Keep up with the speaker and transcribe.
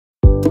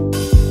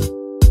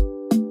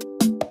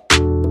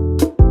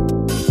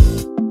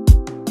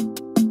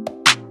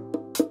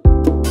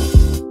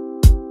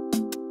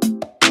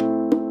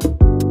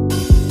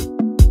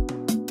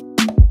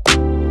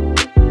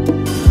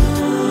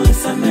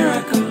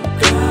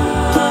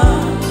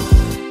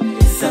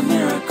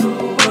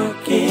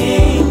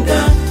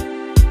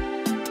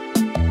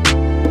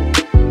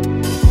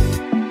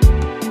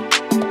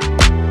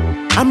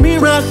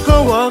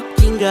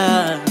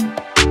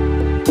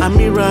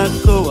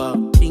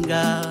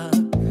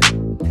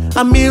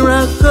A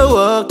miracle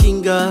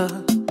working God,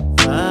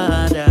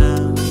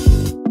 Father.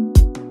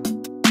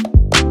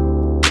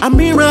 A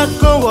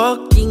miracle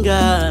working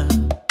God.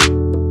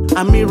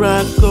 A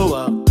miracle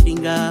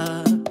working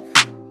God.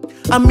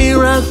 A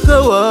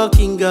miracle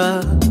working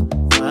God,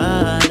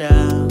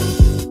 Father.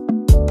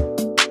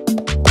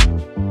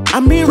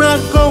 A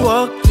miracle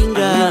working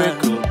God.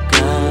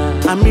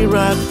 A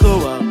miracle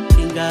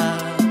working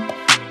God.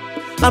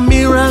 A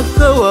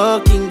miracle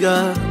working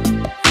God,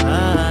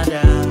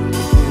 Father.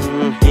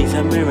 He's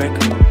a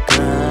miracle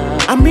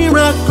God. A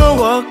miracle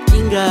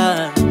working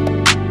God.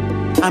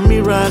 A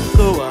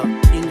miracle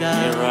working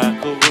God.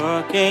 Miracle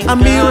working A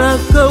God.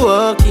 miracle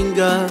working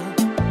God,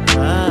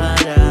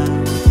 Father.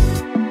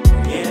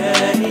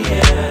 Yeah,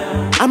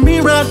 yeah. A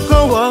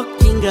miracle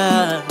working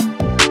God.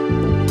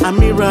 A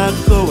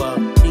miracle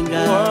working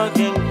God.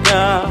 Working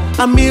God.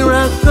 A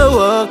miracle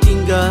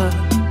working God,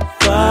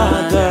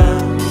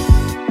 Father.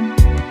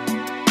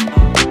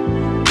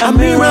 A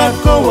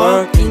miracle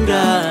working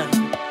God.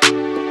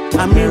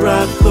 A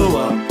miracle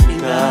working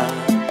God.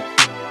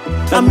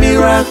 A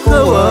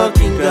miracle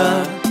working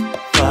God,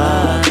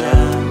 Father.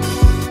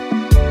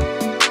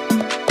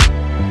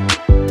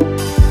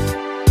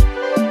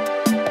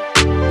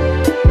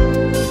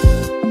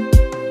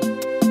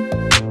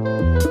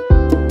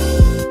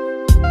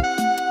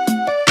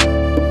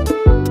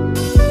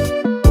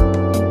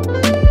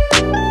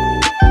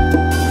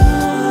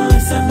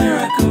 It's a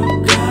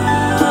miracle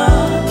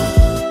God.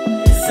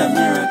 It's a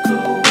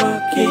miracle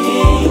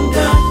working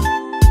God.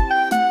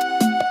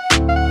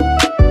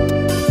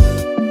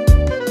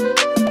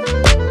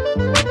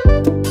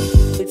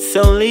 It's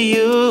only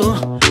you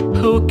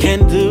who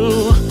can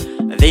do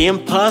the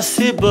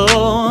impossible.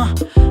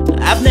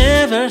 I've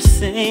never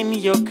seen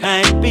your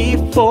kind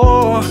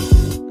before.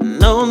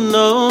 No,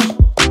 no,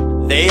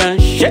 the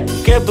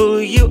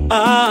unshakable you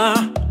are,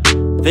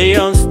 the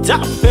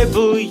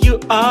unstoppable you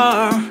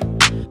are,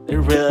 the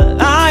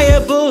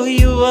reliable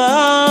you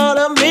are,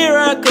 the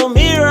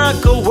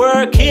miracle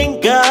working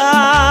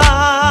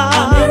God.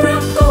 A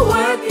miracle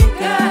working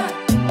God.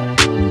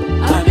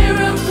 A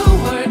miracle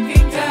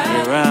working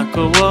God.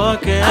 Miracle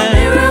working. A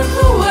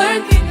miracle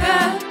working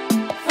God.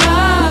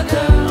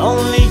 Father.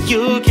 Only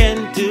you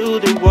can do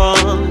the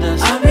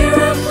wonders. A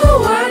miracle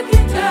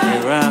working God.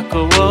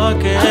 Miracle A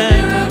working.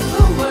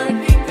 miracle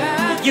working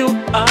God. You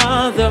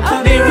are the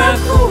A miracle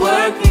miracle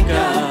working working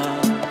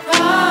God.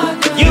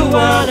 Father. You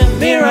are the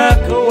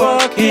miracle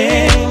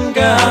working A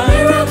God.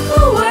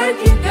 miracle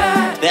working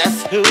God. That's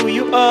who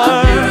you A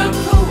are.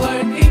 miracle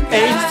working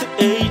Age to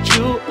God. age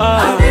you A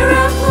are.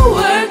 miracle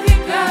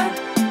working God.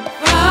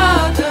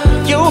 Father.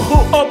 You who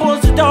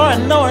opens the door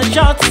and no one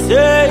shall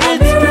say A it.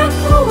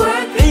 miracle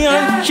working The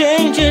God.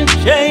 unchanging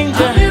A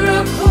changer.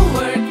 miracle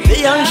working The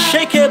God.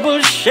 unshakable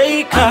A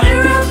shaker.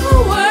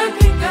 miracle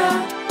working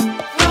God.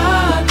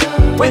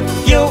 Father. With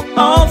you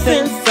all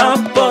things are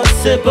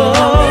possible.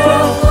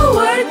 Miracle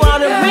working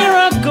What a God.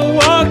 miracle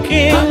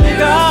working A miracle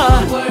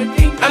God.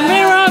 working A God.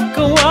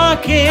 miracle A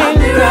working God.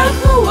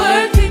 miracle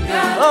working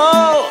God.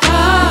 Oh,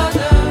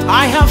 Father.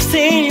 I have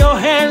seen your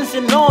hands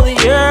in all the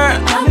earth.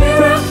 A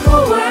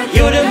miracle working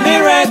You're the God.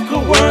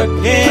 miracle A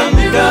working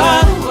miracle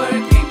God.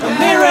 working A God.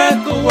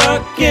 miracle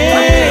working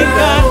Miracle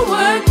God.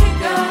 working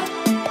God.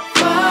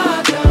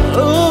 Father.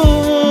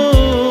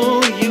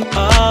 Oh, you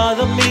are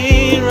the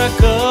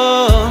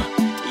miracle.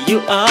 You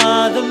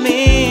are the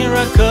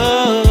miracle.